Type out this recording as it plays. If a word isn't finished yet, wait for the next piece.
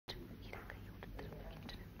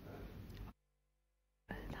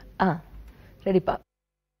ரெடிப்பா.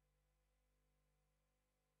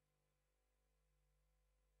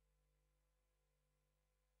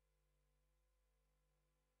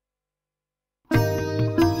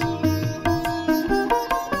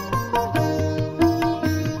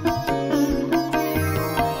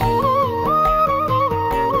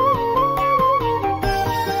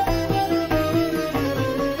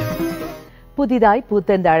 புதிதாய்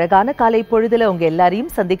பூத்த இந்த அழகான காலை பொழுதுல உங்க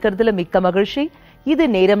எல்லாரையும் சந்திக்கிறதுல மிக்க மகிழ்ச்சி. இது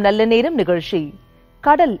நேரம் நல்ல நேரம் நிகழ்ச்சி.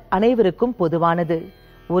 கடல் அனைவருக்கும் பொதுவானது.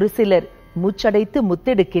 ஒரு சிலர் மூச்சடைத்து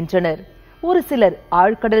முத்தெடுக்கின்றனர், ஒரு சிலர்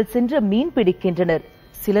ஆழ்கடல் சென்று மீன் பிடிக்கின்றனர்,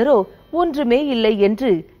 சிலரோ ஒன்றுமே இல்லை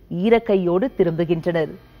என்று ஈரக்கையோடு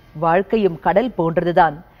திரும்புகின்றனர். வாழ்க்கையும் கடல்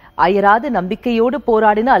போன்றதுதான். அயராது நம்பிக்கையோடு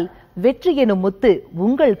போராடினால் வெற்றி எனும் முத்து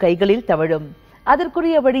உங்கள் கைகளில் தவழும்.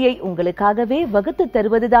 அதற்குரிய வழியை உங்களுக்காகவே வகுத்து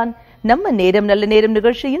தருவதுதான் நம்ம நேரம் நல்ல நேரம்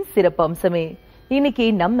நிகழ்ச்சியின் சிறப்பு அம்சமே. இன்னைக்கு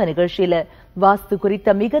நம்ம நிகழ்ச்சியில வாஸ்து குறித்த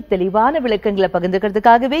மிக தெளிவான விளக்கங்களை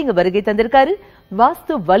பகிர்ந்துக்கிறதுக்காகவே இங்க வருகை தந்திருக்காரு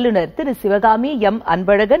வாஸ்து வல்லுநர் திரு சிவகாமி எம்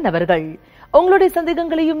அன்பழகன் அவர்கள். உங்களுடைய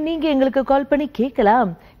சந்தேகங்களையும் நீங்க எங்களுக்கு கால் பண்ணி கேட்கலாம்.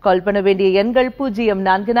 கால் பண்ண வேண்டிய எண்கள்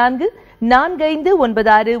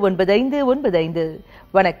 0444-4596-9595.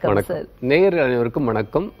 வணக்கம் சார். நேயர்கள் அனைவருக்கும்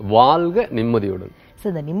வணக்கம். வாழ்க நிம்மதியுடன்.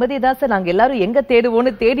 சார், இந்த நிம்மதியை தான் சார் நாங்க எல்லாரும் எங்க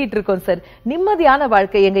தேடுவோம்னு தேடிட்டு இருக்கோம் சார். நிம்மதியான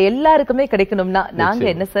வாழ்க்கை எங்க எல்லாருக்குமே கிடைக்கணும்னா நாங்க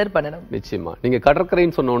என்ன சார் பண்ணணும்? நிச்சயமா நீங்க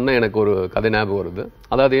கடற்கரைன்னு சொன்ன உடனே எனக்கு ஒரு கதை ஞாபகம் வருது.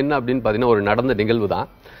 அதாவது என்ன அப்படின்னு பாத்தீங்கன்னா, ஒரு நடந்த நிகழ்வு தான்.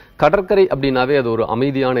 கடற்கரை அப்படின்னாவே அது ஒரு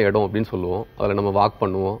அமைதியான இடம் அப்படின்னு சொல்லுவோம். அதில் நம்ம வாக்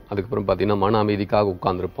பண்ணுவோம். அதுக்கப்புறம் பார்த்தீங்கன்னா மன அமைதிக்காக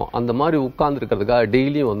உட்கார்ந்துருப்போம். அந்த மாதிரி உட்கார்ந்துருக்கிறதுக்காக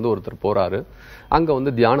டெய்லியும் வந்து ஒருத்தர் போறாரு. அங்கே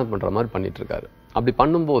வந்து தியானம் பண்ற மாதிரி பண்ணிட்டு இருக்காரு. அப்படி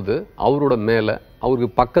பண்ணும்போது அவரோட மேலே அவருக்கு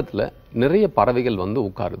பக்கத்தில் நிறைய பறவைகள் வந்து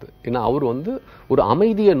உட்காருது. ஏன்னா அவர் வந்து ஒரு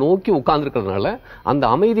அமைதியை நோக்கி உட்கார்ந்துருக்கிறதுனால அந்த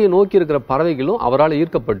அமைதியை நோக்கி இருக்கிற பறவைகளும் அவரால்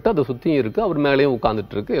ஈர்க்கப்பட்டு அதை சுற்றியும் இருக்கு, அவர் மேலேயும்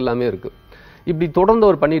உட்கார்ந்துட்டு இருக்கு, எல்லாமே இருக்கு. இப்படி தொடர்ந்து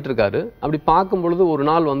அவர் பண்ணிட்டு இருக்காரு. அப்படி பார்க்கும் பொழுது ஒரு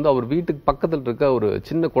நாள் வந்து அவர் வீட்டுக்கு பக்கத்தில் இருக்க ஒரு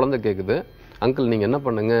சின்ன குழந்தை கேட்குது, அங்கிள் நீங்க என்ன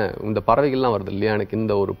பண்ணுங்க, இந்த பறவைகள்லாம் வருது இல்லையா, எனக்கு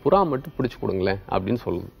இந்த ஒரு புறா மட்டும் பிடிச்சி கொடுங்களேன் அப்படின்னு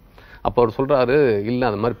சொல்லுது. அப்போ அவர் சொல்றாரு, இல்லை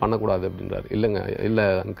அந்த மாதிரி பண்ணக்கூடாது அப்படின்றாரு. இல்லைங்க, இல்லை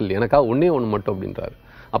அங்கிள் எனக்காக ஒன்னே ஒன்று மட்டும் அப்படின்றாரு.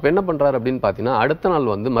 அப்போ என்ன பண்றாரு அப்படின்னு பார்த்தீங்கன்னா, அடுத்த நாள்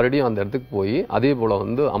வந்து மறுபடியும் அந்த இடத்துக்கு போய் அதே போல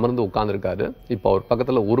வந்து அமர்ந்து உட்கார்ந்துருக்காரு. இப்போ அவர்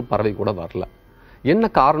பக்கத்தில் ஒரு பறவை கூட வரல. என்ன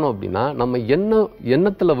காரணம் அப்படின்னா, நம்ம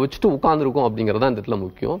எண்ணத்துல வச்சுட்டு உட்கார்ந்துருக்கோம் அப்படிங்கிறது தான் இந்த இடத்துல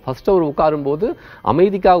முக்கியம். ஃபர்ஸ்ட் அவர் உட்காரும் போது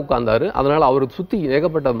அமைதிக்காக உட்கார்ந்தாரு. அதனால அவருக்கு சுத்தி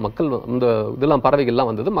ஏகப்பட்ட மக்கள், இந்த இதெல்லாம்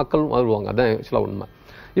பறவைகள்லாம் வந்தது, மக்களும் வருவாங்க. அதான் ஆக்சுவலா உண்மை.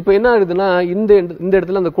 இப்போ என்ன ஆகுதுன்னா, இந்த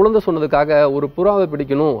இடத்துல அந்த குழந்தை சொன்னதுக்காக ஒரு புறாவை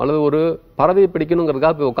பிடிக்கணும் அல்லது ஒரு பறவையை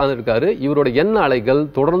பிடிக்கணுங்கிறதுக்காக போய் உட்கார்ந்துருக்காரு. இவரோட எண்ண அலைகள்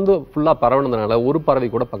தொடர்ந்து ஃபுல்லா பரவனதுனால ஒரு பறவை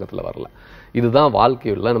கூட பக்கத்துல வரல. இதுதான்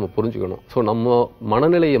வாழ்க்கையில் நம்ம புரிஞ்சுக்கணும். ஸோ நம்ம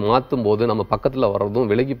மனநிலையை மாற்றும் போது நம்ம பக்கத்தில் வர்றதும்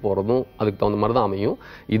விலகி போகிறதும் அதுக்கு தகுந்த மாதிரி தான் அமையும்.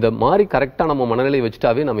 இதை மாதிரி கரெக்டாக நம்ம மனநிலையை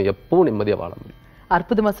வச்சுட்டாவே நம்ம எப்பவும் நிம்மதியாக வாழ முடியும்.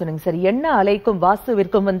 அற்புதமா சொன்னீங்க சார். எண்ண அலைக்கும்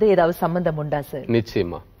வாஸ்துவிற்கும் வந்து ஏதாவது சம்பந்தம் உண்டா சார்?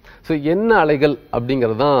 நிச்சயமா. ஸோ எண்ண அலைகள்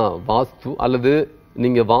அப்படிங்கிறது தான் வாஸ்து, அல்லது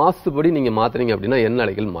நீங்க வாஸ்துபடி நீங்க மாத்துறீங்க அப்படின்னா எண்ண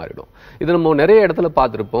அலைகள் மாறிடும். இது நம்ம நிறைய இடத்துல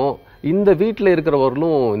பார்த்துருப்போம். இந்த வீட்டில்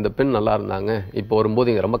இருக்கிறவர்களும் இந்த பெண் நல்லா இருந்தாங்க, இப்போ வரும்போது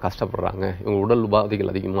இங்கே ரொம்ப கஷ்டப்படுறாங்க, இவங்க உடல்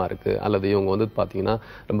உபாதைகள் அதிகமாக இருக்குது, அல்லது இவங்க வந்து பார்த்தீங்கன்னா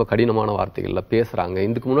ரொம்ப கடினமான வார்த்தைகளில் பேசுகிறாங்க,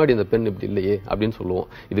 இதுக்கு முன்னாடி இந்த பெண் இப்படி இல்லையே அப்படின்னு சொல்லுவோம்.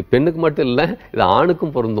 இது பெண்ணுக்கு மட்டும் இல்லை, இது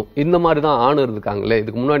ஆணுக்கும் பொருந்தும். இந்த மாதிரி தான் ஆண் இருக்காங்களே,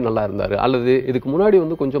 இதுக்கு முன்னாடி நல்லா இருந்தார், அல்லது இதுக்கு முன்னாடி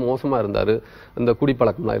வந்து கொஞ்சம் மோசமாக இருந்தார், இந்த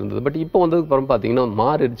குடிப்பழக்கம்லாம் இருந்தது, பட் இப்போ வந்ததுக்கு அப்புறம் பார்த்தீங்கன்னா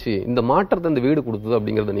மாறிடுச்சு, இந்த மாற்றத்தை இந்த வீடு கொடுத்தது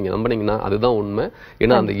அப்படிங்கிறத நீங்கள் நம்பினீங்கன்னா அதுதான் உண்மை.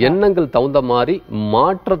 ஏன்னா அந்த எண்ணங்கள் தகுந்த மாதிரி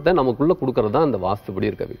மாற்றத்தை நமக்குள்ள கொடுக்கறது தான் இந்த வாஸ்துபடி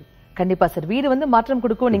இருக்க வீடு. கண்டிப்பா சார், வீடு வந்து மாற்றம்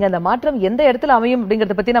கொடுக்கும். நீங்க அந்த மாற்றம் எந்த இடத்துல அமையும்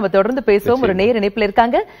அப்படிங்கறத பத்தி நம்ம தொடர்ந்து பேசுவோம். ஒரு நேர இணைப்புல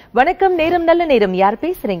இருக்காங்க. வணக்கம், நேரம் நல்ல நேரம். யார்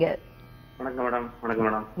பேசுறீங்க? வணக்கம் மேடம். வணக்கம்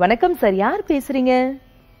மேடம். வணக்கம் சார், யார் பேசுறீங்க?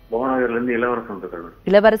 புவனகிரில இருந்து இளவரசன் பேசுறேன்.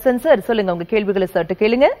 இளவரசன் சார், சொல்லுங்க உங்க கேள்விகளை சற்று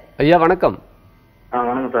கேளுங்க. ஐயா வணக்கம்.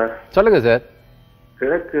 வணக்கம் சார். சொல்லுங்க சார்.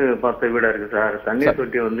 கிழக்கு பார்த்த வீடா இருக்கு சார். தண்ணீர்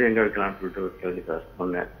தொட்டி வந்து எங்க வைக்கலாம்னு சொல்லிட்டு கேள்வி சார்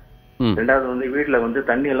சொன்னேன். ரெண்டாவது வந்து வீட்டுல வந்து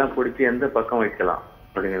தண்ணி எல்லாம் பிடிச்சி எந்த பக்கம் வைக்கலாம்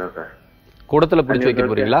அப்படிங்கிறதா சார். குடத்துல பிடிச்சி வைக்க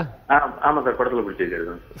போறீங்களா? ஆமா சார், குடத்துல பிடிச்சி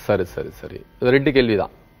வைக்கிறது. சரி சரி சரி, ரெண்டு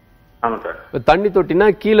கேள்விதான். ஆமா சார். தண்ணி தொட்டினா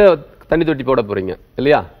கீழே தண்ணி தொட்டி போட போறீங்க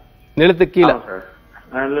இல்லையா? நிலத்துக்கு கீழே?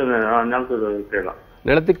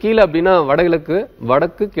 நிலத்துக்கு கீழே அப்படின்னா வடகிழக்கு,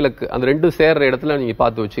 வடக்கு, கிழக்கு அந்த ரெண்டும் சேர்ற இடத்துல நீங்க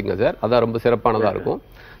பார்த்து வச்சுக்கங்க சார். அதான் ரொம்ப சிறப்பானதா இருக்கும்.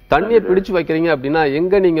 தண்ணியை பிடிச்சு வைக்கிறீங்க அப்படின்னா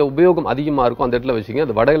எங்க நீங்க உபயோகம் அதிகமா இருக்கும் அந்த இடத்துல வச்சுக்கங்க.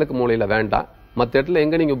 அது வடகிழக்கு மூலையில வேண்டாம். மற்ற இடத்துல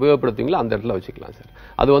எங்க நீங்க உபயோகப்படுத்துவீங்களோ அந்த இடத்துல வச்சுக்கலாம் சார்.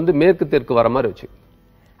 அது வந்து மேற்கு தெற்கு வர மாதிரி வச்சு.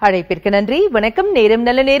 அழைப்பிற்கு நன்றி. வணக்கம், நேரம்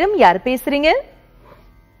நல்ல நேரம். யார் பேசுறீங்க?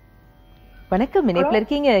 வணக்கம், இணைப்புல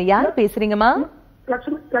இருக்கீங்க. யார் பேசுறீங்கம்மா?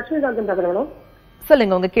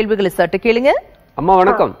 சொல்லுங்க உங்க கேள்விகளை சற்று கேளுங்க. அம்மா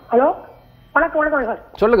வணக்கம். ஹலோ, வணக்கம். வணக்கம் சார்.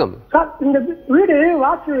 சொல்லுங்க சார். இந்த வீடு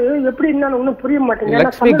வாஸ்து எப்படி என்னன்னு ஒன்னும் புரிய மாட்டேங்குது.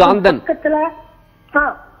 லட்சுமி காந்தன். பக்கத்துல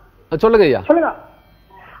சொல்லுங்க ஐயா. சொல்லுங்க.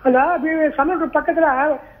 அந்த சமையல் பக்கத்துல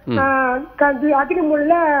அக்னி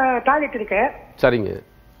மூலையில டாய்லெட் இருக்கு. சரிங்க.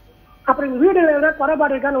 அப்புறம் வீடுல ஏதாவது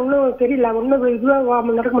குறைபாடு இருக்கான்னு ஒன்றும் தெரியல. ஒன்றும்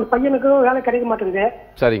இதுவாக நடக்க மாட்டேன். பையனுக்கும் வேலை கிடைக்க மாட்டேங்குது.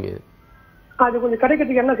 சரிங்க. அது கொஞ்சம்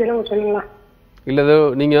கிடைக்கிறதுக்கு என்ன செய்யணும் சொல்லுங்களா? இல்ல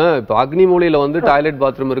நீங்க இப்ப அக்னி மூலையில வந்து டாய்லெட்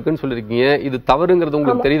பாத்ரூம் இருக்குன்னு சொல்லிருக்கீங்க. இது தவறுங்கிறது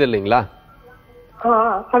உங்களுக்கு தெரியுது இல்லைங்களா?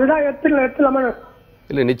 அதுதான் எடுத்துலாமா?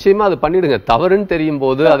 இல்ல நிச்சயமா அது பண்ணிடுங்க. தவறுன்னு தெரியும்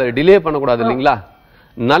போது அதை டிலே பண்ணக்கூடாது இல்லைங்களா?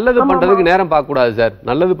 நல்லது பண்றதுக்கு நேரம் பார்க்க கூடாது சார்.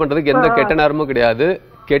 நல்லது பண்றதுக்கு எந்த கெட்ட நேரமும் கிடையாது,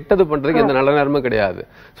 கெட்டது பண்றதுக்கு எந்த நல்ல நேரமும் கிடையாது.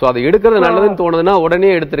 சோ அதை எடுக்கிறது நல்லதுன்னு தோணுதுன்னா உடனே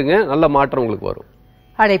எடுத்துருங்க, நல்ல மாற்றம் உங்களுக்கு வரும்.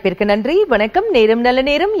 அழைப்பிற்கு நன்றி. வணக்கம், நேரம் நல்ல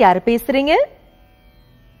நேரம். யார் பேசுறீங்க?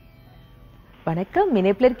 வணக்கம்,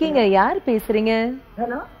 இணைப்புல இருக்கீங்க. யார் பேசுறீங்க?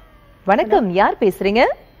 வணக்கம், யார் பேசுறீங்க?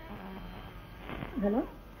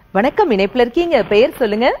 வணக்கம், இணைப்புல இருக்கீங்க. பெயர்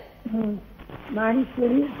சொல்லுங்க.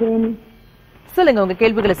 சொல்லுங்க, உங்க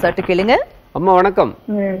கேள்விகளை சற்று கேளுங்க. அம்மா வணக்கம்.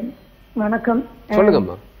 வணக்கம்.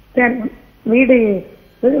 சொல்லுங்கம்மா. வீடு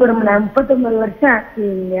ஒரு 39 வருஷம் ஆச்சு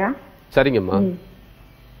இல்லையா? சரிங்கம்மா.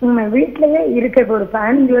 வீட்லயே இருக்க ஒரு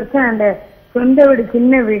 15 வருஷம் அந்த சொந்த வீடு,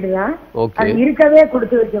 சின்ன வீடுதான், அது இருக்கவே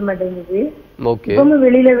கொடுத்து வைக்க மாட்டேங்குது. இப்பவும்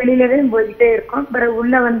வெளியிலதான் போய்கிட்டே இருக்கோம். பிறகு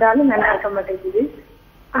உள்ள வந்தாலும் நல்லா இருக்க மாட்டேங்குது.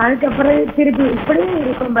 அதுக்கப்புறம் திருப்பி இப்படியும்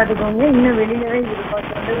இருக்கும் பாத்துக்கோங்க. இன்னும் வெளியிலதான் இருக்கும்,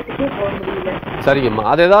 சொந்த வீட்டுக்கே போக முடியல. சரிங்கம்மா.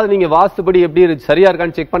 அது ஏதாவது நீங்க வாஸ்துபடி எப்படி சரியா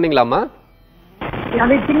இருக்கான்னு செக் பண்ணீங்களாமா?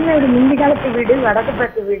 அது சின்ன வீடு, முந்தி காலத்து வீடு, வடக்கு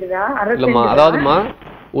பார்த்த வீடுதான். அதாவதுமா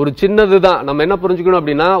ஒரு சின்னதுதான். நம்ம என்ன புரிஞ்சுக்கணும்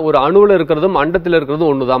அப்படின்னா, ஒரு அணுவுல இருக்கிறதும் அண்டத்துல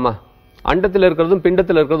இருக்கிறதும் ஒண்ணுதாமா. அண்டத்துல இருக்கிறதும்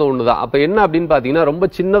பிண்டத்துல இருக்கிறதும் ஒண்ணுதான். அப்ப என்ன அப்படின்னு பாத்தீங்கன்னா, ரொம்ப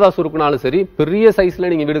சின்னதா சுருக்கினாலும் சரி, பெரிய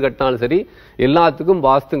சைஸ்ல நீங்க வீடு கட்டினாலும் சரி, எல்லாத்துக்கும்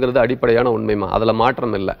வாஸ்துங்கிறது அடிப்படையான உண்மைமா. அதுல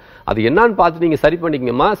மாற்றம் இல்லை. அது என்னன்னு பார்த்து நீங்க சரி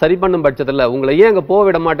பண்ணிக்கங்கம்மா. சரி பண்ணும் பட்சத்துல உங்களை ஏன் அங்க போக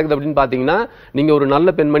விட மாட்டேங்குது அப்படின்னு பாத்தீங்கன்னா, நீங்க ஒரு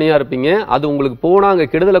நல்ல பெண்மணியா இருப்பீங்க, அது உங்களுக்கு போனா அங்க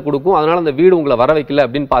கெடுதலை கொடுக்கும். அதனால அந்த வீடு உங்களை வர வைக்கல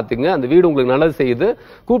அப்படின்னு பாத்துங்க. அந்த வீடு உங்களுக்கு நல்லது செய்யுது,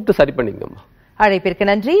 கூப்பிட்டு சரி பண்ணிக்கங்கம்மா. அழைப்பிற்கு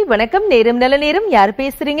நன்றி. வணக்கம், நேரம் நல்ல நேரம். யார்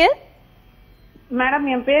பேசுறீங்க? மேடம்,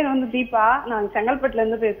 என் பேர் வந்து தீபா. நாங்க செங்கல்பட்டுல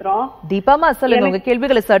இருந்து பேசுறோம். தீபாமா, சொல்லுங்க, உங்க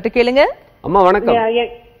கேள்விகளை சற்று கேளுங்க. அம்மா வணக்கம்.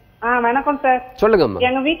 வணக்கம் சார். சொல்லுங்க.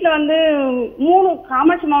 எங்க வீட்டுல வந்து 3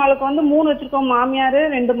 காமாட்சி மாவுக்கு வந்து 3 வச்சிருக்கோம். மாமியாரு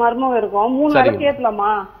 2 மருமகம் இருக்கும். 3 விளக்கு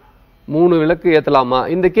ஏத்தலாமா? 3 விளக்கு ஏத்தலாமா?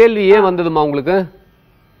 இந்த கேள்வி ஏன் வந்ததுமா உங்களுக்கு?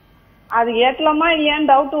 அது ஏத்தலாமா ஏன்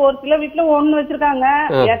டவுட். ஒரு சில வீட்டுல 1 வச்சிருக்காங்க.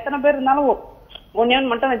 எத்தனை பேர் இருந்தாலும்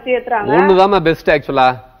 1 மட்டும் வச்சு ஏத்துறாங்க. 1 பெஸ்ட் ஆக்சுவலா.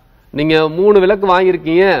 நீங்க 3 விளக்கு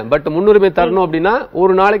வாங்கிருக்கீங்க, பட் முன்னுரிமை தரணும் அப்படின்னா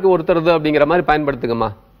ஒரு நாளைக்கு ஒருத்தருது அப்படிங்கிற மாதிரி பயன்படுத்துங்கம்மா.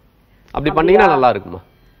 அப்படி பண்ணீங்கன்னா நல்லா இருக்குமா.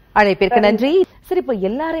 அழைப்பிற்கு நன்றி. சரி, இப்ப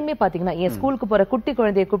எல்லாருமே பாத்தீங்கன்னா, என் ஸ்கூலுக்கு போற குட்டி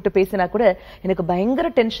குழந்தைய கூப்பிட்டு பேசினா கூட எனக்கு பயங்கர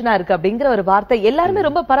டென்ஷனா இருக்கு அப்படிங்கிற ஒரு வார்த்தை எல்லாருமே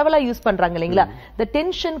ரொம்ப பரவலா யூஸ் பண்றாங்க இல்லைங்களா? இந்த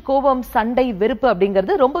டென்ஷன், கோபம், சண்டை, வெறுப்பு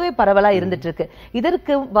அப்படிங்கிறது ரொம்பவே பரவலா இருந்துட்டு இருக்கு.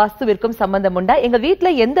 இதற்கு வாஸ்துவிற்கும் சம்பந்தம் உண்டா? எங்க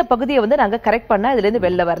வீட்டுல எந்த பகுதியை வந்து நாங்க கரெக்ட் பண்ணா இதுல இருந்து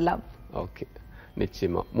வெளில வரலாம்? ஓகே,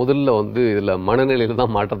 நிச்சயமா. முதல்ல வந்து இதுல மனநிலையில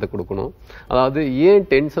தான் மாற்றத்தை கொடுக்கணும். அதாவது ஏன்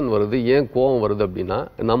டென்ஷன் வருது, ஏன் கோபம் வருது அப்படின்னா,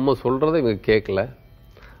 நம்ம சொல்றதை இவங்க கேட்கல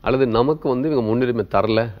அல்லது நமக்கு வந்து இவங்க முன்னுரிமை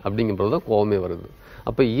தரல அப்படிங்கிறதுதான் கோபமே வருது.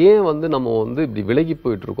 அப்ப ஏன் வந்து நம்ம வந்து இப்படி விலகி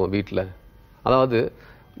போயிட்டு இருக்கோம் வீட்டுல? அதாவது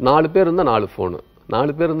 4 பேர் இருந்தா 4 போனு,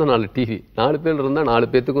 4 பேர் இருந்தா 4 டிவி, 4 பேர் இருந்தா 4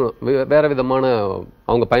 பேத்துக்கும் வேற விதமான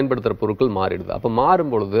அவங்க பயன்படுத்துற பொருட்கள் மாறிடுது. அப்ப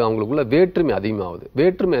மாறும் பொழுது அவங்களுக்குள்ள வேற்றுமை அதிகமாகுது.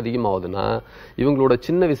 வேற்றுமை அதிகமாகுதுன்னா இவங்களோட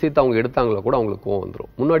சின்ன விஷயத்தை அவங்க எடுத்தாங்களா கூட அவங்களுக்கு கோவம்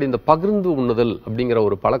வந்துடும். முன்னாடி இந்த பகிர்ந்து உண்ணுதல் அப்படிங்கிற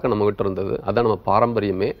ஒரு பழக்கம் நம்ம கிட்ட இருந்தது. அதான் நம்ம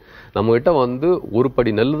பாரம்பரியமே. நம்ம கிட்ட வந்து ஒரு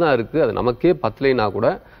படி நெல் தான் இருக்கு, அது நமக்கே பத்தலைனா கூட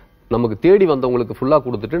நமக்கு தேடி வந்தவங்களுக்கு ஃபுல்லா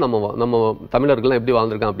கொடுத்துட்டு நம்ம தமிழர்கள்லாம் எப்படி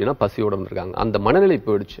வாழ்ந்திருக்காங்க அப்படின்னா பசியோட இருந்திருக்காங்க. அந்த மனநிலை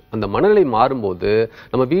போயிடுச்சு. அந்த மனநிலை மாறும்போது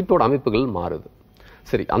நம்ம வீட்டோட அமைப்புகள் மாறுது.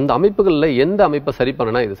 சரி, அந்த அமைப்புகள்ல எந்த அமைப்பை சரி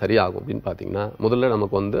பண்ணனா இது சரியாகும் அப்படின்னு பாத்தீங்கன்னா, முதல்ல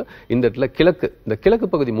நமக்கு வந்து இந்த இடத்துல இந்த கிழக்கு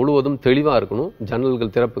பகுதி முழுவதும் தெளிவா இருக்கணும்,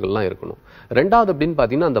 ஜன்னல்கள் திறப்புகள்லாம் இருக்கணும். 2வது அப்படின்னு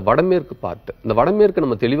பாத்தீங்கன்னா அந்த வடமேற்கு பார்ட், இந்த வடமேற்கு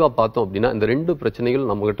நம்ம தெளிவா பார்த்தோம் அப்படின்னா இந்த 2 பிரச்சனைகள்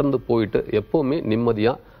நம்ம கிட்ட இருந்து போயிட்டு எப்பவுமே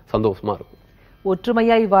நிம்மதியா சந்தோஷமா இருக்கும்.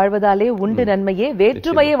 ஒற்றுமையாய் வாழ்வதாலே உண்டு நன்மையே,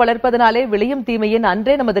 வேற்றுமையை வளர்ப்பதனாலே விளையும் தீமையின்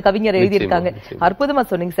அன்றே நமது கவிஞர் எழுதியிருக்காங்க. அற்புதமா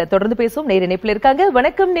சொன்னீங்க சார். தொடர்ந்து பேசுவோம். நேர இணைப்புல இருக்காங்க.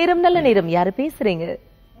 வணக்கம், நேரம் நல்ல நேரம். யாரு பேசுறீங்க?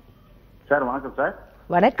 சார் வணக்கம் சார்.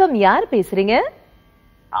 வணக்கம், யார் பேசுறீங்க?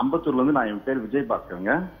 அம்பத்தூர்ல இருந்து. நான் என் பேர் விஜய்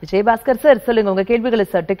பாஸ்கருங்க. விஜய் பாஸ்கர் சார், சொல்லுங்க, உங்க கேள்விகளை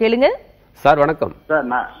சட்டு கேளுங்க. சார் வணக்கம்.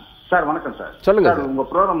 சார் வணக்கம் சார். சொல்லுங்க சார். உங்க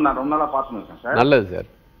ப்ரோகிராம் நான் ரொம்ப நாளா பாத்துட்டு இருக்கேன் சார். நல்லது சார்.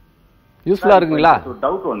 யூஸ்ஃபுல்லா இருக்குங்களா?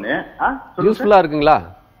 டவுட் ஒண்ணு. யூஸ்ஃபுல்லா இருக்குங்களா?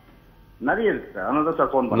 நிறைய இருக்கு சார், அதனால தான் சார்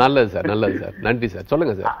ஃபோன் பண்ணேன். நல்லது சார், நல்லது சார், நன்றி சார்.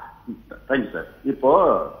 சொல்லுங்க சார். Thank you sir. இப்போ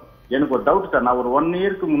எனக்கு ஒரு டவுட் சார். நான் ஒரு 1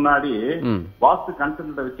 இயருக்கு முன்னாடி வாஸ்து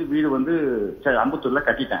கன்சல்ட வச்சு வீடு வந்து அம்பத்தூர்ல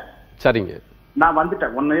கட்டிட்டேன். சரிங்க. நான்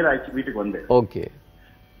வந்துட்டேன், 1 இயர் ஆயிடுச்சு வீட்டுக்கு வந்து. ஓகே.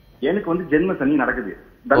 எனக்கு வந்து ஜென்ம சனி நடக்குது,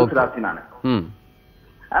 தனுசு ராசி நானு.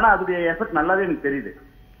 ஆனா அதோடைய எஃபெக்ட் நல்லாவே எனக்கு தெரியுது.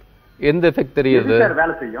 எந்த எஃபெக்ட் தெரியுது சார்?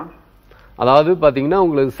 வேலை செய்யும். அதாவது பாத்தீங்கன்னா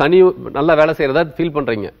உங்களுக்கு சனி நல்லா வேலை செய்யறதா ஃபீல்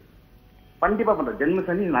பண்றீங்க? கண்டிப்பா பண்றேன். ஜென்ம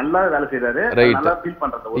சனி நல்லா வேலை செய்யறாரு, நல்லா ஃபீல்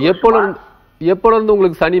பண்றது. எப்போல இருந்து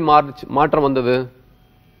உங்களுக்கு சனி மாற்றம் வந்தது?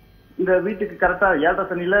 இந்த வீட்டுக்கு கரெக்டா 7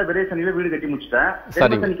 சனியில விரை சனியில வீடு கட்டி முடிச்சிட்டேன்.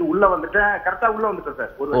 ஜென்ம சனிக்கு உள்ள வந்துட்டேன், கரெக்டா உள்ள வந்துட்டேன்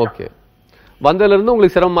சார். ஓகே. வந்ததுல இருந்து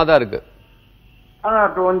உங்களுக்கு சிரமமா தான் இருக்கு?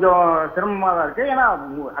 கொஞ்சம் சிரமமா தான் இருக்கு. ஏன்னா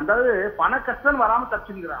அதாவது பண கஷ்டம் வராம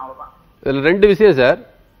தப்பிச்சுக்கிறேன், அவ்வளவுதான். இதுல 2 விஷயம் சார்.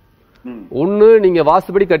 ஒண்ணு, நீங்க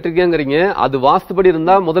வாஸ்துபடி கட்டிருக்கீங்கறீங்க, அது வாஸ்துபடி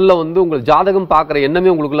இருந்தா முதல்ல வந்து உங்களுக்கு ஜாதகம் பாக்குற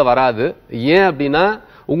எண்ணமே உங்களுக்குள்ள வராது. ஏன் அப்படின்னா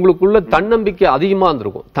உங்களுக்குள்ள தன்னம்பிக்கை அதிகமா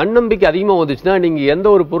இருந்திருக்கும். தன்னம்பிக்கை அதிகமா வந்துச்சுன்னா நீங்க எந்த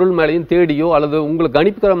ஒரு பொருள் மேலையும் தேடியோ அல்லது உங்களுக்கு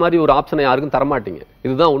கணிப்புக்கிற மாதிரி ஒரு ஆப்ஷனை யாருக்கும் தரமாட்டீங்க.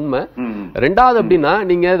 இதுதான் உண்மை. 2வது அப்படின்னா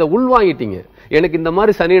நீங்க இதை உள்வாங்கிட்டீங்க. எனக்கு இந்த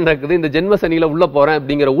மாதிரி சனி நடக்குது, இந்த ஜென்ம சனியில உள்ள போறேன்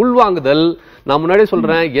அப்படிங்கிற உள்வாங்குதல். நான் முன்னாடியே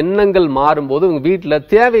சொல்றேன், எண்ணங்கள் மாறும்போது உங்க வீட்டுல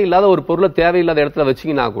தேவையில்லாத ஒரு பொருளை தேவையில்லாத இடத்துல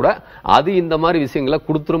வச்சீங்கன்னா கூட அது இந்த மாதிரி விஷயங்களை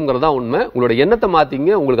கொடுத்துருங்கிறதா உண்மை. உங்களோட எண்ணத்தை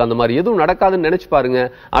மாத்தீங்க, உங்களுக்கு அந்த மாதிரி எதுவும் நடக்காதுன்னு நினைச்சு பாருங்க.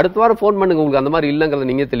 அடுத்த வாரம் போன் பண்ணுங்க, உங்களுக்கு அந்த மாதிரி இல்லைங்கிறத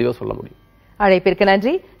நீங்க தெளிவா சொல்ல முடியும். அழைப்பிற்கு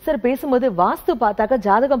நன்றி சார். பேசும்போது வாஸ்து பார்த்தாக்க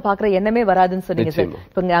ஜாதகம் பாக்குற எண்ணமே வராதுன்னு சொன்னீங்க சார்.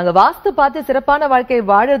 இப்ப அங்க வாஸ்து பார்த்து சிறப்பான வாழ்க்கையை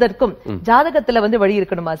வாழறதற்கும் ஜாதகத்துல வந்து வழி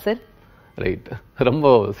இருக்கணுமா சார்? ரைட், ரொம்ப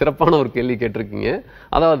சிறப்பான ஒரு கேள்வி கேட்டிருக்கீங்க.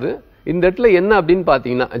 அதாவது இந்த இடத்துல என்ன அப்படின்னு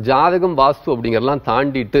பாத்தீங்கன்னா, ஜாதகம் வாஸ்து அப்படிங்கறதெல்லாம்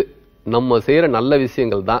தாண்டிட்டு நம்ம செய்யற நல்ல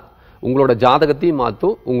விஷயங்கள் தான் உங்களோட ஜாதகத்தையும்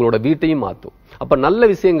மாத்தும், உங்களோட வீட்டையும் மாத்தும். அப்ப நல்ல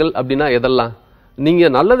விஷயங்கள் அப்படின்னா எதெல்லாம்? நீங்க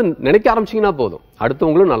நல்லது நினைக்க ஆரம்பிச்சீங்கன்னா போதும்,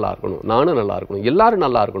 அடுத்தவங்களும் நல்லா இருக்கணும், நானும் நல்லா இருக்கணும், எல்லாரும்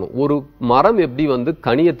நல்லா இருக்கணும். ஒரு மரம் எப்படி வந்து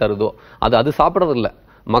கனியை தருதோ அது சாப்பிடறது இல்லை,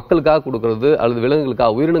 மக்களுக்காக கொடுக்கறது அல்லது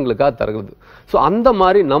விலங்குகளுக்காக உயிரினங்களுக்காக தருகிறது. ஸோ அந்த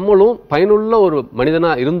மாதிரி நம்மளும் பயனுள்ள ஒரு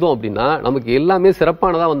மனிதனா இருந்தோம் அப்படின்னா நமக்கு எல்லாமே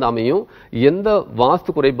சிறப்பானதா வந்து அமையும். எந்த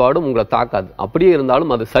வாஸ்து குறைபாடும் உங்களை தாக்காது. அப்படியே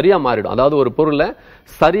இருந்தாலும் அது சரியா மாறிடும். அதாவது ஒரு பொருளை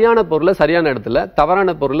சரியான பொருளை சரியான இடத்துல,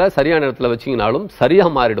 தவறான பொருளை சரியான இடத்துல வச்சீங்கனாலும் சரியா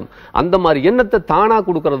மாறிடும். அந்த மாதிரி எண்ணத்தை தானா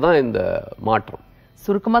கொடுக்கறது தான் இந்த மாற்றம்.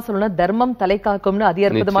 சுருக்கமா சொல்லணும், தர்மம் தலை காக்கும்னு அதி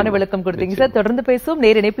அற்புதமான விளக்கம் கொடுத்தீங்க சார். தொடர்ந்து பேசுவோம்.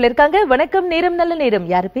 நேர இணைப்புல இருக்காங்க. வணக்கம், நேரம் நல்ல நேரம்.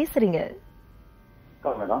 யாரு பேசுறீங்க?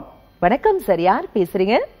 வணக்கம் சார், யார்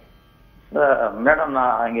பேசுறீங்க? மேடம்,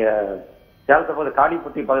 நான் இங்க சேலத்து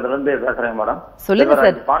காளிப்பட்டி பக்கத்துல இருந்து பேசுறேன் மேடம். சொல்லுங்க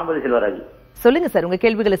சார். பானுபதி செல்வராஜ். சொல்லுங்க சார், உங்க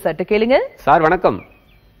கேள்விகளை சற்று கேளுங்க சார். வணக்கம்.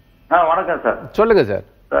 வணக்கம் சார். சொல்லுங்க சார்.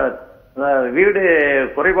 வீடு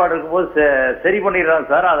குறைபாடு இருக்கும்போது சரி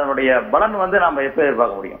பண்ணிடுறோம் சார். அதனுடைய பலன் வந்து நாம எப்ப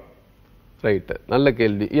எதிர்பார்க்க முடியும்? ரைட், நல்ல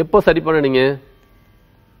கேள்வி. எப்போ சரி பண்ணீங்க?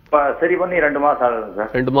 சரி பண்ணி 2 மாசம் ஆகுது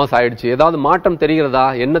சார். 2 மாசம் ஆயிடுச்சு. ஏதாவது மாற்றம் தெரிகிறதா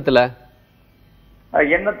எண்ணத்துல?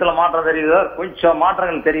 எண்ணத்துல மாற்றம் தெரியுது, கொஞ்சம்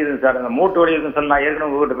மாற்றங்கள் தெரியுது சார். இந்த மூட்டு வலி இருக்குன்னு சொல்லி நான் ஏற்கனவே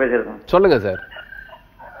உங்ககிட்ட பேசியிருக்கேன். சொல்லுங்க சார்.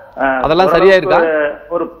 அதெல்லாம் சரியா இருக்கா?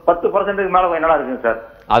 ஒரு 10% மேல நல்லா இருக்குங்க சார்.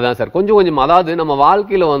 அதான் சார், கொஞ்சம் கொஞ்சம். அதாவது நம்ம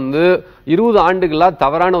வாழ்க்கையில வந்து 20 ஆண்டுகளா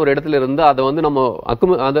தவறான ஒரு இடத்துல இருந்து அதை வந்து நம்ம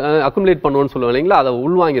அக்குமுலேட் பண்ணுவோம்னு சொல்லுவோம் இல்லைங்களா, அதை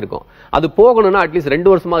உள்வாங்கியிருக்கோம். அது போகணும்னா அட்லீஸ்ட்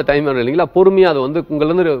 2 வருஷமா அது டைம் வேணும் இல்லைங்களா. பொறுமையா அது வந்து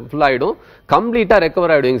உங்களிருந்து ஃபுல் ஆயிடும், கம்ப்ளீட்டா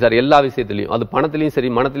ரெக்கவர் ஆயிடுவீங்க சார். எல்லா விஷயத்திலையும், அது பணத்திலையும்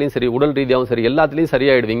சரி, மனத்திலையும் சரி, உடல் ரீதியாகவும் சரி, எல்லாத்திலையும்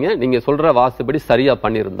சரியாயிடுவீங்க நீங்க சொல்ற வாஸ்துபடி சரியா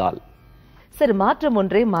பண்ணியிருந்தால். சார், மாற்றம்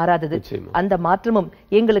ஒன்றே மாறாதது. அந்த மாற்றமும்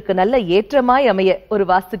எங்களுக்கு நல்ல ஏற்றமாய் அமைய ஒரு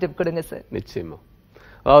வாஸ்து டிப் கொடுங்க சார். நிச்சயமா.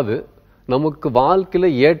 அதாவது நமக்கு வாழ்க்கையில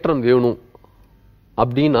ஏற்றம் வேணும்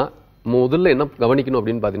அப்படின்னா முதல்ல என்ன கவனிக்கணும்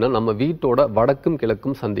அப்படின்னு பாத்தீங்கன்னா, நம்ம வீட்டோட வடக்கும்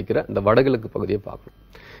கிழக்கும் சந்திக்கிற இந்த வடகிழக்கு பகுதியை பார்க்கணும்.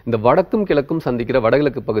 இந்த வடக்கும் கிழக்கும் சந்திக்கிற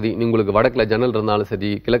வடகிழக்கு பகுதி, உங்களுக்கு வடக்குல ஜன்னல் இருந்தாலும்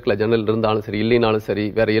சரி, கிழக்குல ஜன்னல் இருந்தாலும் சரி, இல்லைனாலும் சரி,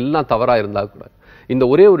 வேற எல்லாம் தவறா இருந்தா கூட இந்த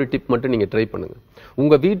ஒரே ஒரு டிப் மட்டும் நீங்க ட்ரை பண்ணுங்க.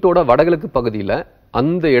 உங்க வீட்டோட வடகிழக்கு பகுதியில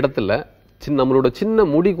அந்த இடத்துல நம்மளோட சின்ன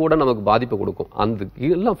முடி கூட நமக்கு பாதிப்பை கொடுக்கும். அந்த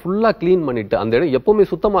எல்லாம் ஃபுல்லா கிளீன் பண்ணிட்டு அந்த இடம் எப்பவுமே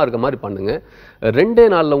சுத்தமா இருக்க மாதிரி பண்ணுங்க. 2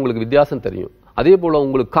 நாள்ல உங்களுக்கு வித்தியாசம் தெரியும். அதே போல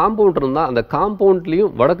உங்களுக்கு காம்பவுண்ட் இருந்தா அந்த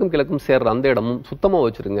காம்பவுண்ட்லயும் வடக்கும் கிழக்கும் சேர்ற அந்த இடமும் சுத்தமா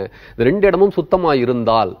வச்சிருங்க. இந்த 2 இடமும் சுத்தமா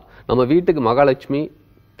இருந்தால் நம்ம வீட்டுக்கு மகாலட்சுமி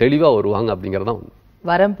தெளிவா வருவாங்க அப்படிங்கறதான் உண்மை.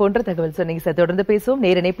 வரம் போன்ற தகவல் சொன்னீங்க சார். தொடர்ந்து பேசுவோம்.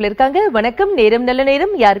 நேர இணைப்புல இருக்காங்க. வணக்கம், நேரம் நல்ல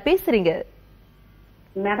நேரம். யார் பேசுறீங்க?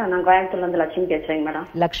 மேடம், நான் கோயம்புத்தூர்ல இருந்து லட்சுமி பேசுறேங்க மேடம்.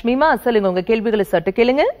 லட்சுமிமா, சொல்லுங்க உங்க கேள்விகளை சற்று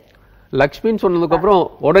கேளுங்க. லக்ஷ்மின்னு சொன்னதுக்கு அப்புறம்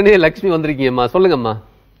உடனே லக்ஷ்மி வந்திருக்கீங்கம்மா. சொல்லுங்கம்மா.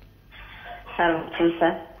 சார்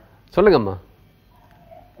சார் சொல்லுங்கம்மா.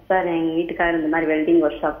 சார், எங்க வீட்டுக்காரர் இந்த மாதிரி வெல்டிங்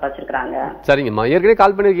ஒர்க் ஷாப் வச்சிருக்காங்க. சரிங்கம்மா. ஏற்கனவே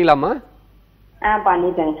கால் பண்ணிருக்கீங்களாம்மா?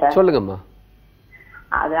 பண்ணிட்டேங்க சார். சொல்லுங்கம்மா.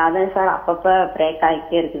 அதான் சார், அப்பப்ப பிரேக்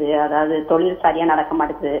ஆகிட்டே இருக்குது. அதாவது தொழில் சரியா நடக்க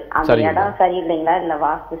மாட்டேங்குது. அந்த இடம் சரியில்லைங்களா இல்ல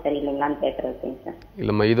வாஸ்து சரியில்லைங்களான்னு கேக்குறதுங்க சார்.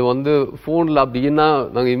 இல்லம்மா, இது வந்து போன்ல அப்படின்னா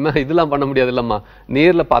நாங்க இதெல்லாம் பண்ண முடியாது இல்லம்மா,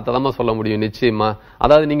 நேர்ல பார்த்தாதான் சொல்ல முடியும். நிச்சயமா.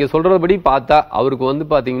 அதாவது நீங்க சொல்றபடி பார்த்தா அவருக்கு வந்து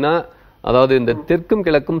பாத்தீங்கன்னா, அதாவது இந்த தெற்கும்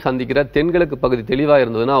கிழக்கும் சந்திக்கிற தென்கிழக்கு பகுதி தெளிவா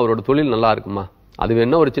இருந்ததுன்னா அவரோட தொழில் நல்லா இருக்குமா. அது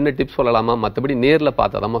வேணா ஒரு சின்ன டிப்ஸ் சொல்லலாமா, மற்றபடி நேர்ல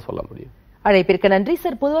பார்த்தாதான் சொல்ல முடியும். அழைப்பிற்கு நன்றி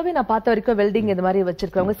சார். பொதுவாகவே நான் பார்த்த வரைக்கும் வெல்டிங் இந்த மாதிரி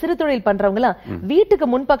வச்சிருக்கவங்க, சிறு தொழில் பண்றவங்க எல்லாம் வீட்டுக்கு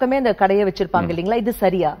முன்பக்கமே அந்த கடையை வச்சிருப்பாங்க இல்லீங்களா, இது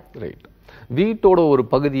சரியா? ரைட். வீட்டோட ஒரு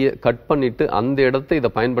பகுதியை கட் பண்ணிட்டு அந்த இடத்தை இதை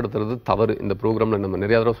பயன்படுத்துறது தவறு. இந்த ப்ரோக்ராம்ல நம்ம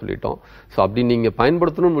நிறைய தடவை சொல்லிட்டோம். ஸோ அப்படி நீங்க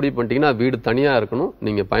பயன்படுத்தணும்னு முடிவு பண்ணிட்டீங்கன்னா வீடு தனியா இருக்கணும்.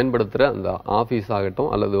 நீங்க பயன்படுத்துற அந்த ஆபீஸ்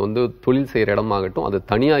ஆகட்டும் அல்லது வந்து தொழில் செய்யற இடமாகட்டும் அது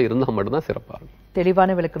தனியா இருந்தா மட்டும்தான் சிறப்பா இருக்கும்.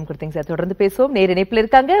 தெளிவான விளக்கம் கொடுத்தீங்க சார். தொடர்ந்து பேசுவோம். நேர இணைப்புல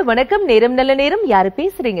இருக்காங்க. வணக்கம், நேரம் நல்ல நேரம். யாரு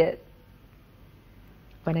பேசுறீங்க?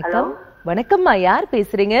 வணக்கம். வணக்கம்மா, யார்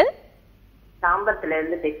பேசுறீங்க? தாம்பரத்துல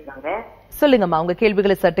இருந்து பேசுறாங்க. சொல்லுங்கம்மா, உங்க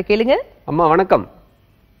கேள்விகளை சற்று கேளுங்க. அம்மா வணக்கம்.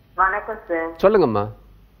 வணக்கம் சார். சொல்லுங்கம்மா.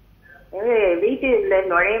 வீட்டுல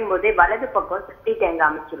நுழையும் போதே வலது பக்கம் சுத்தி தேங்காய்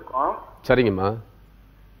அமைச்சிருக்கோம். சரிங்கம்மா.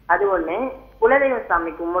 அது ஒண்ணு. குலதெய்வ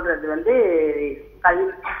சாமி கும்பிடுறது வந்து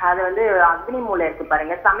அது வந்து அக்னி மூலை இருக்கு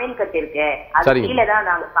பாருங்க, சமையல் கட்டு இருக்கு, அது கீழே தான்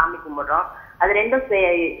நாங்க சாமி கும்பிடுறோம். அது ரெண்டும்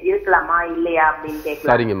இருக்கலாமா இல்லையா அப்படின்னு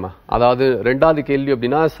கேட்கலாம். சரிங்கம்மா. அதாவது ரெண்டாவது கேள்வி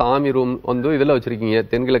அப்படின்னா சாமி ரூம் வந்து இதுல வச்சிருக்கீங்க,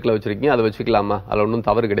 தென்கிழக்குல வச்சிருக்கீங்க, அதை வச்சுக்கலாமா? அதுல ஒன்றும்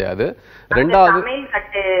தவறு கிடையாது. ரெண்டாவது சமையல்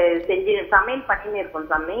கட்டு செஞ்சு சமையல் பண்ணின்னு இருக்கும்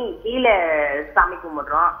சாமி, கீழே சாமி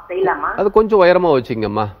கும்பிடுறோம், செய்யலாமா? அது கொஞ்சம் உயரமா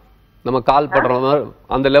வச்சுக்கங்கம்மா. நம்ம கால் படுற மாதிரி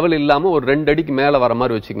அந்த லெவல் இல்லாம ஒரு 2 அடிக்கு மேல வர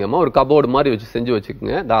மாதிரி வச்சுக்கங்கம்மா. ஒரு கபோர்டு மாதிரி வச்சு செஞ்சு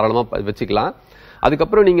வச்சுக்கோங்க, தாராளமா வச்சுக்கலாம்.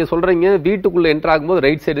 அதுக்கப்புறம் நீங்க சொல்றீங்க வீட்டுக்குள்ள என்டர் ஆகும்போது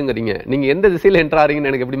ரைட் சைடுங்கிறீங்க. நீங்க எந்த திசையில என்டர் ஆறீங்கன்னு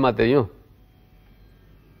எனக்கு எப்படிமா தெரியும்?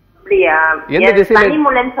 எந்த திசையில?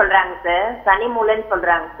 சனிமூலைன்னு சொல்றாங்க சார். சனிமூலைன்னு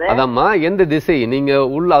சொல்றாங்க சார். அதாம்மா, எந்த திசை நீங்க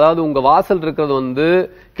உள்ள, அதாவது உங்க வாசல் இருக்கிறது வந்து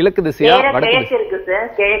கிழக்கு திசையா வடக்கு இருக்கு சார்?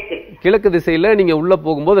 கிழக்கு. கிழக்கு திசையில நீங்க உள்ள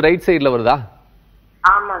போகும்போது ரைட் சைடுல வருதா?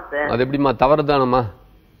 ஆமா சார். அது எப்படிமா? தவறுதானம்மா.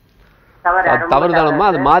 தவறுதானம்மா.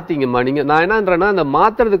 அது மாத்திங்கம்மா. நீங்க நான் என்னன்றேன்னா அந்த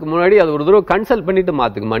மாத்துறதுக்கு முன்னாடி அது ஒரு தடவை கன்சல்ட் பண்ணிட்டு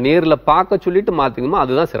மாத்துங்கம்மா. நேர்ல பார்க்க சொல்லிட்டு மாத்துங்கம்மா.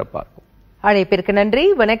 அதுதான் சிறப்பா இருக்கும். அழைப்பிற்கு நன்றி.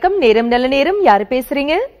 வணக்கம், நேரம் நல்ல நேரம். யாரு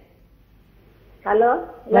பேசுறீங்க? ஹலோ,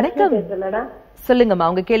 வணக்கம். சொல்லுங்கம்மா,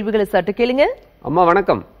 உங்க கேள்விகளை சற்று கேளுங்க. அம்மா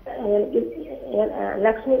வணக்கம்.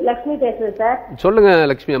 லக்ஷ்மி பேசுறேன் சார். சொல்லுங்க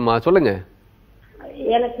லட்சுமி அம்மா, சொல்லுங்க.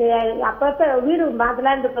 எனக்கு அப்பப்ப வீடு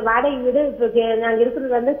மாத்தலாம், இப்ப வாடகை வீடு நாங்க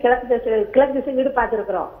இருக்கிறது வந்து கிழக்கு திசை வீடு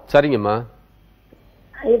பாத்துருக்கோம். சரிங்கம்மா.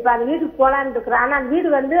 இப்ப அந்த வீட்டுக்கு போலான்னு இருக்கிறோம். ஆனா அந்த வீடு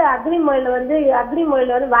வந்து அக்னி மூலையில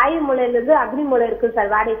வந்து வாயு மூலையில இருந்து அக்னி மூலை இருக்கு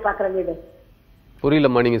சார், வாடகை பாக்குற வீடு.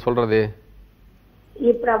 புரியலம்மா நீங்க சொல்றது.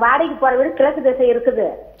 இப்ப வாடகைக்கு போற வீடு கிழக்கு திசை இருக்குது.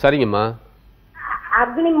 சரிங்கம்மா.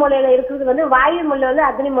 அக்னி மூலையில இருக்கிறது வந்து வாயு மூலையில வந்து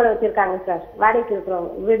அக்னி மூலை வச்சிருக்காங்க சார், வாடகைக்கு இருக்கிறோம்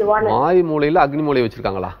வீடு. வாயு மூலையில அக்னி மூலை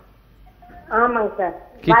வச்சிருக்காங்களா? ஆமாங்க சார்.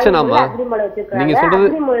 கிச்சனாமா? அக்னி மூலை வச்சிருக்காங்க. நீங்க சொல்றது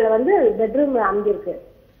அக்னி மூலையில வந்து பெட்ரூம் அமைஞ்சிருக்கு.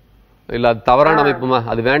 இல்ல, அது தவறான அமைப்புமா.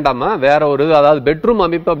 அது வேண்டாமா. வேற ஒரு, அதாவது பெட்ரூம்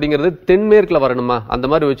அமைப்பு அப்படிங்கிறது தென்மேற்குல வரணுமா. அந்த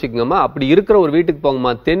மாதிரி வச்சுக்கோங்கம்மா. அப்படி இருக்கிற ஒரு வீட்டுக்கு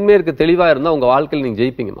போங்கம்மா. தென்மேற்கு தெளிவா இருந்தா உங்க வாழ்க்கையில் நீங்க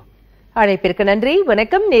ஜெயிப்பீங்கம்மா. அழைப்பிற்கு நன்றி.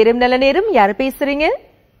 வணக்கம், நேரம் நல்ல நேரம். யார் பேசுறீங்க?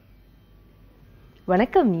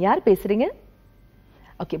 வணக்கம், யார் பேசுறீங்க?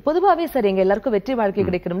 ஓகே, பொதுவாவே சார் எங்க எல்லாருக்கும் வெற்றி வாழ்க்கை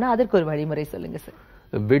கிடைக்கணும்னா அதற்கு ஒரு வழிமுறை சொல்லுங்க சார்.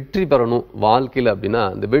 வெற்றி பெறணும் வாழ்க்கையில அப்படின்னா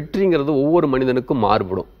அந்த வெற்றிங்கிறது ஒவ்வொரு மனிதனுக்கும்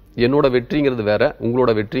மாறுபடும். என்னோட வெற்றிங்கிறது வேற,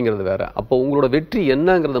 உங்களோட வெற்றிங்கிறது வேற. அப்போ உங்களோட வெற்றி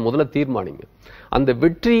என்னங்கிறத முதல்ல தீர்மானிங்க. அந்த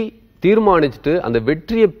வெற்றி தீர்மானிச்சுட்டு அந்த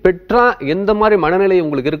வெற்றியை பெற்றா எந்த மாதிரி மனநிலை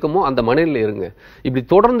உங்களுக்கு இருக்குமோ அந்த மனநிலை இருங்க. இப்படி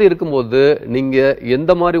தொடர்ந்து இருக்கும்போது நீங்க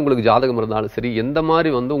எந்த மாதிரி உங்களுக்கு ஜாதகம் இருந்தாலும் சரி, எந்த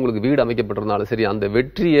மாதிரி வந்து உங்களுக்கு வீடு அமைக்கப்பட்டிருந்தாலும் சரி, அந்த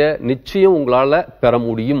வெற்றியை நிச்சயம் உங்களால பெற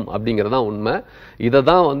முடியும் அப்படிங்கறதான் உண்மை. இதை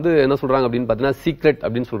தான் வந்து என்ன சொல்றாங்க அப்படின்னு பாத்தீங்கன்னா சீக்ரெட்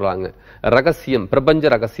அப்படின்னு சொல்றாங்க. ரகசியம், பிரபஞ்ச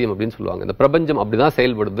ரகசியம் அப்படின்னு சொல்லுவாங்க. இந்த பிரபஞ்சம் அப்படிதான்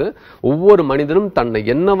செயல்படுது. ஒவ்வொரு மனிதனும் தன்னை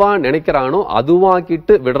என்னவா நினைக்கிறானோ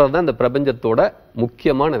அதுவாக்கிட்டு விடுறதுதான் இந்த பிரபஞ்சத்தோட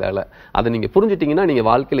முக்கியமான வேலை. அதை நீங்க புரிஞ்சுட்டீங்கன்னா நீங்க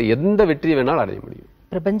வாழ்க்கையில எந்த வெற்றியை வேணாலும் அடைய முடியும்.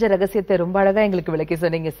 பிரபஞ்ச ரகசியத்தை ரொம்ப அழகா எங்களுக்கு விளக்கி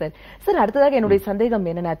சொன்னீங்க சார். சார், அடுத்ததாக என்னுடைய சந்தேகம்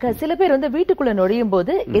என்னன்னாக்க, சில பேர் வந்து வீட்டுக்குள்ள நுழையும்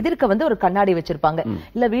போது எதிர்க்க வந்து ஒரு கண்ணாடி வச்சிருப்பாங்க,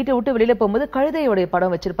 இல்ல வீட்டை விட்டு வெளியில போகும்போது கழுதையோடைய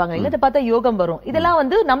படம் வச்சிருப்பாங்க, இல்ல இதை பார்த்தா யோகம் வரும். இதெல்லாம்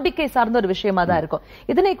வந்து நம்பிக்கை சார்ந்த ஒரு விஷயமா தான் இருக்கும்.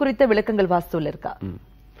 இதனை குறித்த விளக்கங்கள் வாஸ்துல இருக்கா?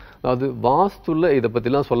 அதாவது வாஸ்துல இதை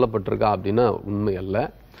பத்திலாம் சொல்லப்பட்டிருக்கா அப்படின்னா உண்மை அல்ல.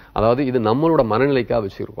 அதாவது இது நம்மளோட மனநிலைக்காக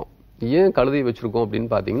வச்சிருக்கோம். ஏன் கழுதை வச்சிருக்கோம் அப்படின்னு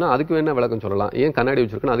பாத்தீங்கன்னா அதுக்கு வேணா விளக்கம் சொல்லலாம். ஏன் கண்ணாடி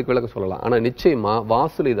வச்சிருக்கோம் அதுக்கு விளக்கம் சொல்லலாம். ஆனா நிச்சயமா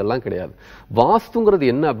வாஸ்துல இதெல்லாம் கிடையாது. வாஸ்துங்கிறது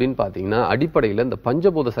என்ன அப்படின்னு பாத்தீங்கன்னா அடிப்படையில இந்த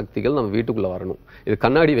பஞ்சபூத சக்திகள் நம்ம வீட்டுக்குள்ள வரணும். இது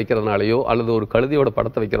கண்ணாடி வைக்கிறதுனாலயோ அல்லது ஒரு கழுதையோட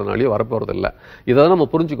படத்தை வைக்கிறதுனாலயோ வரப்போறது இல்லை. இதை நம்ம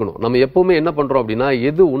புரிஞ்சுக்கணும். நம்ம எப்பவுமே என்ன பண்றோம் அப்படின்னா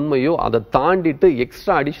எது உண்மையோ அதை தாண்டிட்டு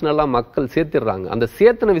எக்ஸ்ட்ரா அடிஷனலா மக்கள் சேர்த்திடுறாங்க. அந்த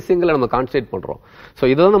சேர்த்தன விஷயங்களை நம்ம கான்சன்ட்ரேட் பண்றோம். சோ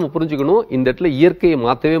இதான் நம்ம புரிஞ்சுக்கணும். இந்த இடத்துல இயற்கையை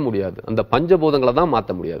மாத்தவே முடியாது, அந்த பஞ்சபூதங்களை தான்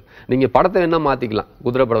மாத்த முடியாது. நீங்க படத்தை வேணா மாத்திக்கலாம்,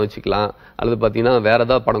 குதிரை படம் வச்சுக்கலாம், அல்லது பாத்தீங்கன்னா வேற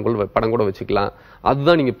ஏதாவது படம் கூட வச்சுக்கலாம்.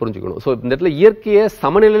 அதுதான் நீங்க புரிஞ்சுக்கணும். சோ இந்த இடத்துல இயற்கையை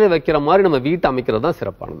சமநிலையில வைக்கிற மாதிரி நம்ம வீட்டை அமைக்கிறது தான்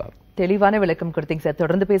சிறப்பானதா இருக்கும். தெளிவான விளக்கம் கொடுத்தீங்க சார்.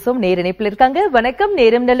 தொடர்ந்து பேசுவோம். நேர இணைப்பில் இருக்காங்க. வணக்கம்,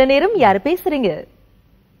 நேரம் நல்ல நேரம். யார் பேசுறீங்க?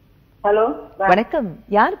 ஹலோ, வணக்கம்.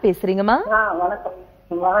 யார் பேசுறீங்கம்மா? வணக்கம்.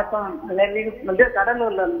 வணக்கம்,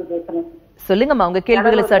 கடலூர்ல இருந்து பேசுறேன். சொல்லுங்கம்மா, உங்க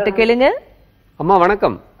கேள்விகளை சட்டு கேளுங்க. அம்மா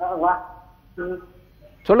வணக்கம்.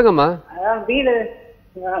 சொல்லுங்கம்மா. வீடு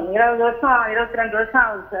 20 வருஷம் 22 வருஷம்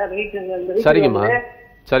ஆகுது சார். வீட்டுக்கு சரிங்கம்மா.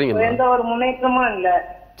 சரிங்கம்மா. எந்த ஒரு முன்னேற்றமும் இல்ல.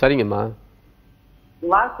 சரிங்கம்மா.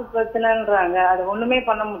 வாஸ்து பிரச்சனைன்றாங்க, அது ஒண்ணுமே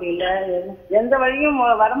பண்ண முடியல, எந்த வழியும்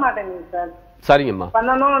வரமாட்டேங்குது சார். சரிங்கம்மா.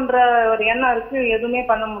 பண்ணணும்ன்ற ஒரு எண்ணம் இருக்கு, எதுவுமே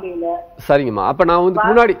பண்ண முடியல. சரிங்கம்மா. அப்ப நான் வந்து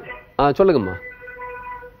முன்னாடி சொல்லுங்கம்மா.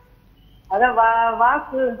 அதான்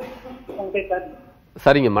வாஸ்து.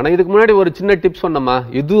 சரிங்கம்மா. நான் இதுக்கு முன்னாடி ஒரு சின்ன டிப்ஸ் சொன்னம்மா.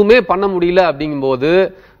 எதுவுமே பண்ண முடியல அப்படிங்கும்போது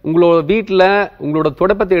உங்களோட வீட்டுல உங்களோட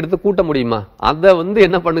தொடப்பத்தை எடுத்து கூட்ட முடியுமா? அதை வந்து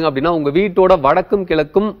என்ன பண்ணுங்க அப்படின்னா, உங்க வீட்டோட வடக்கும்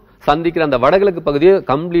கிழக்கும் சந்திக்கிற அந்த வடகிழக்கு பகுதியை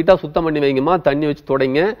கம்ப்ளீட்டா சுத்தம் பண்ணி வைங்கம்மா. தண்ணி வச்சு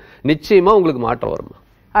தொடங்க, நிச்சயமா உங்களுக்கு மாற்றம் வருமா.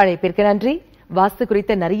 அழைப்பிற்கு நன்றி. வாஸ்து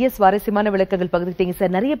குறித்த நிறைய சுவாரஸ்யமான விளக்கங்கள் பகிர்ந்துட்டீங்க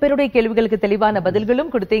சார். நிறைய பேருடைய கேள்விகளுக்கு தெளிவான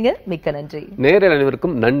பதில்களும் கொடுத்தீங்க. மிக்க நன்றி. நேரில்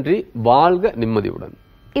அனைவருக்கும் நன்றி. வாழ்க நிம்மதியுடன்.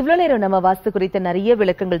 இவ்வளவு நேரம் நம்ம வாஸ்து குறித்த நிறைய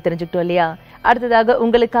விளக்கங்கள் தெரிஞ்சுக்கிட்டோம் இல்லையா? அடுத்ததாக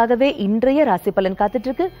உங்களுக்காகவே இன்றைய ராசி பலன் காத்துட்டு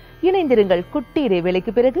இருக்கு. இணைந்திருங்கள். குட்டி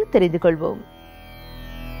இடைவேளைக்கு பிறகு தெரிந்து கொள்வோம்.